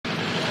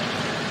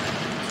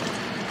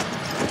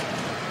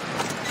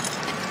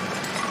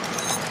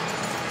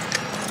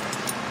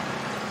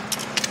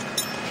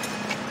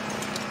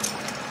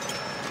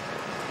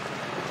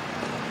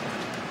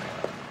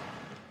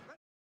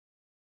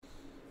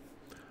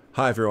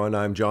Hi everyone,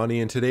 I'm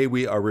Johnny, and today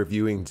we are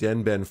reviewing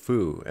Dien Bien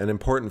Phu, an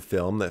important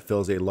film that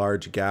fills a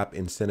large gap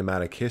in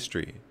cinematic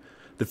history.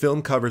 The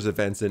film covers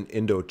events in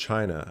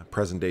Indochina,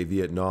 present-day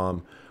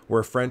Vietnam,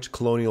 where French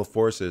colonial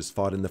forces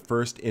fought in the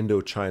First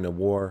Indochina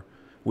War,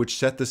 which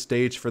set the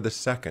stage for the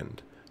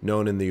second,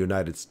 known in the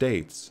United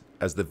States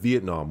as the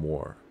Vietnam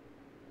War.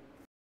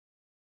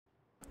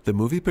 The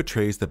movie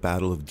portrays the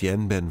Battle of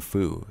Dien Bien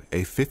Phu,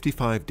 a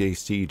 55-day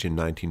siege in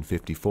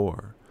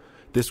 1954.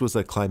 This was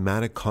a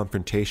climatic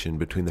confrontation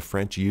between the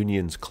French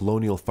Union's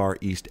colonial Far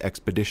East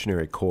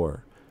Expeditionary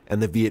Corps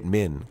and the Viet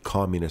Minh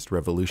communist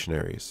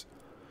revolutionaries.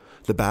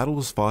 The battle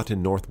was fought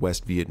in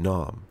northwest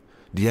Vietnam.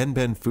 Dien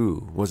Bien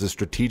Phu was a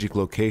strategic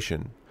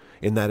location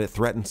in that it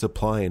threatened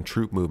supply and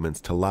troop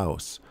movements to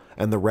Laos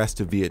and the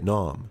rest of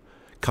Vietnam,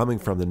 coming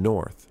from the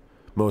north,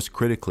 most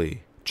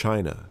critically,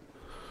 China.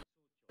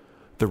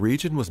 The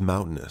region was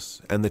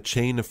mountainous, and the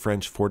chain of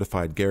French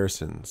fortified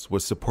garrisons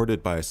was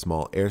supported by a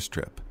small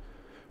airstrip.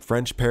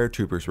 French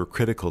paratroopers were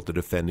critical to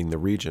defending the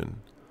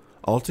region.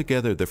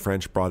 Altogether, the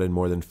French brought in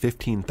more than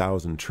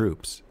 15,000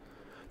 troops.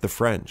 The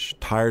French,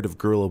 tired of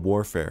guerrilla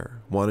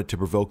warfare, wanted to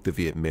provoke the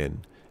Viet Minh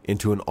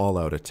into an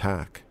all-out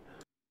attack.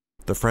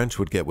 The French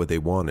would get what they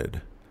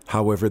wanted.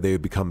 However, they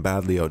would become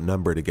badly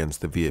outnumbered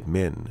against the Viet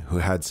Minh, who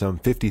had some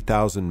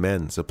 50,000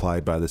 men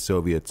supplied by the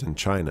Soviets and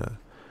China.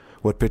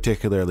 What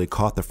particularly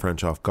caught the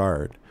French off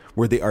guard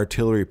were the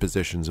artillery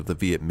positions of the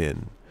Viet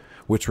Minh,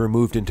 which were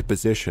moved into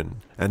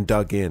position and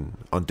dug in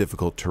on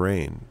difficult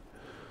terrain.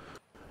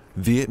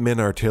 Viet Minh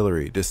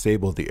artillery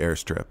disabled the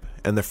airstrip,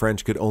 and the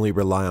French could only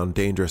rely on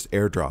dangerous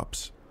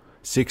airdrops.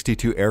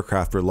 62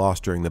 aircraft were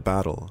lost during the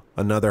battle,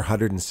 another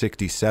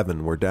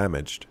 167 were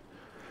damaged.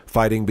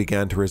 Fighting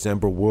began to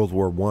resemble World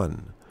War I.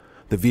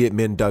 The Viet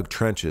Minh dug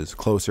trenches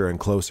closer and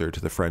closer to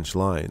the French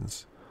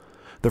lines.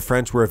 The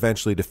French were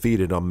eventually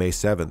defeated on May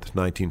 7,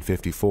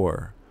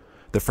 1954.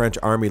 The French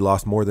army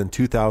lost more than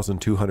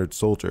 2,200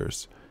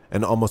 soldiers,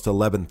 and almost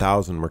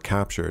 11,000 were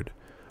captured,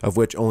 of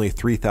which only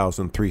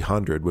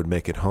 3,300 would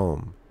make it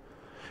home.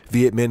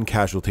 Viet Minh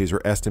casualties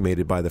were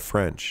estimated by the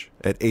French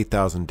at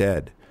 8,000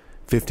 dead,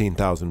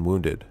 15,000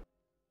 wounded.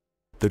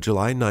 The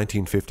July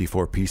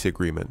 1954 peace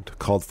agreement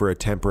called for a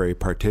temporary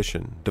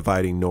partition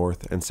dividing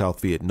North and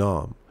South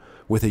Vietnam,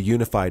 with a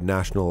unified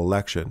national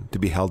election to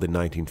be held in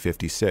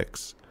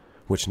 1956,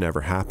 which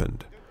never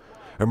happened.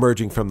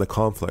 Emerging from the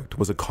conflict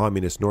was a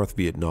communist North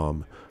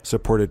Vietnam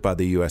supported by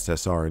the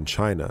USSR and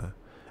China,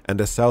 and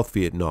a South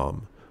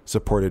Vietnam,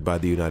 supported by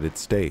the United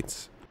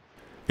States.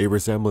 A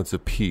resemblance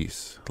of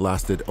peace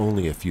lasted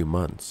only a few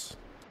months.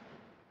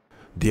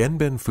 Dien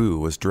Bien Phu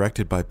was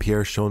directed by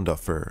Pierre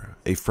Schondorfer,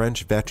 a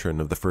French veteran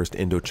of the First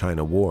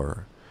Indochina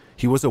War.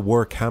 He was a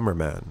war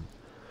cameraman.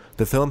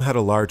 The film had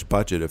a large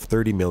budget of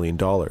 $30 million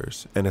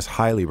and is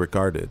highly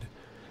regarded.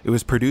 It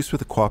was produced with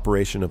the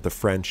cooperation of the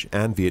French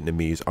and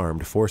Vietnamese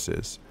armed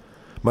forces.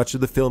 Much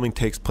of the filming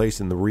takes place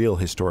in the real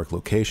historic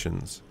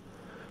locations.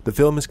 The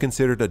film is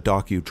considered a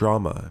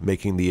docudrama,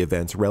 making the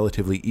events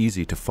relatively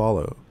easy to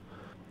follow.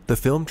 The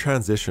film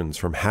transitions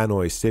from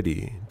Hanoi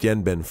City,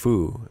 Dien Bien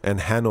Phu,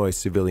 and Hanoi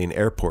Civilian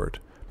Airport,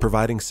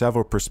 providing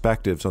several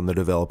perspectives on the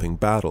developing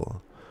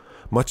battle.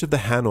 Much of the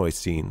Hanoi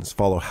scenes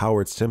follow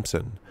Howard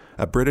Simpson,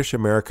 a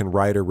British-American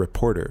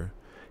writer-reporter.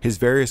 His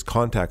various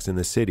contacts in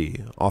the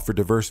city offer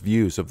diverse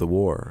views of the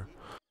war.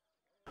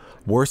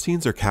 War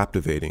scenes are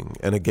captivating,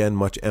 and again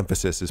much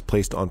emphasis is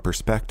placed on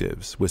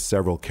perspectives, with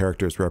several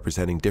characters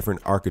representing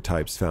different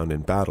archetypes found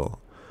in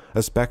battle,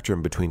 a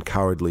spectrum between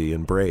cowardly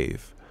and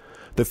brave.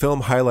 The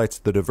film highlights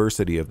the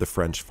diversity of the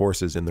French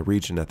forces in the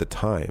region at the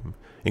time,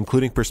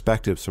 including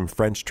perspectives from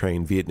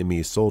French-trained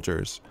Vietnamese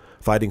soldiers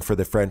fighting for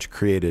the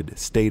French-created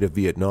State of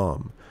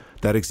Vietnam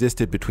that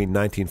existed between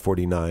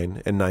 1949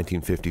 and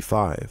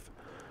 1955.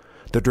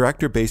 The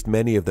director based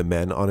many of the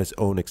men on his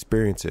own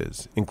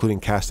experiences, including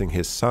casting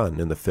his son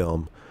in the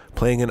film,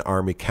 playing an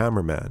army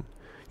cameraman,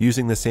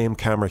 using the same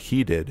camera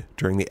he did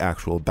during the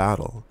actual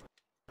battle.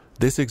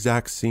 This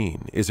exact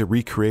scene is a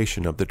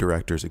recreation of the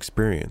director's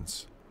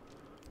experience.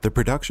 The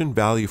production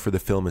value for the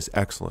film is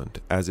excellent,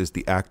 as is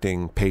the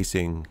acting,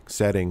 pacing,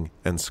 setting,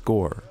 and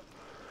score.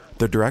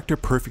 The director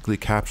perfectly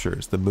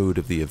captures the mood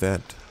of the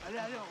event.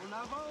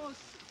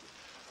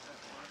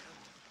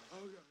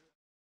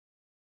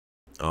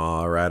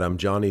 Alright, I'm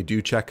Johnny.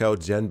 Do check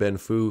out Dien Bien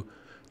Phu.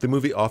 The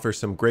movie offers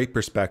some great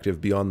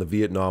perspective beyond the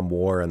Vietnam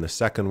War and the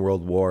Second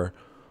World War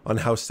on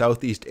how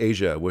Southeast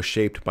Asia was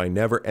shaped by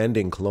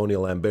never-ending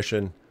colonial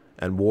ambition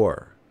and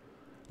war.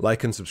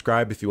 Like and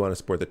subscribe if you want to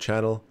support the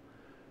channel,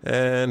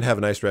 and have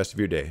a nice rest of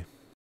your day.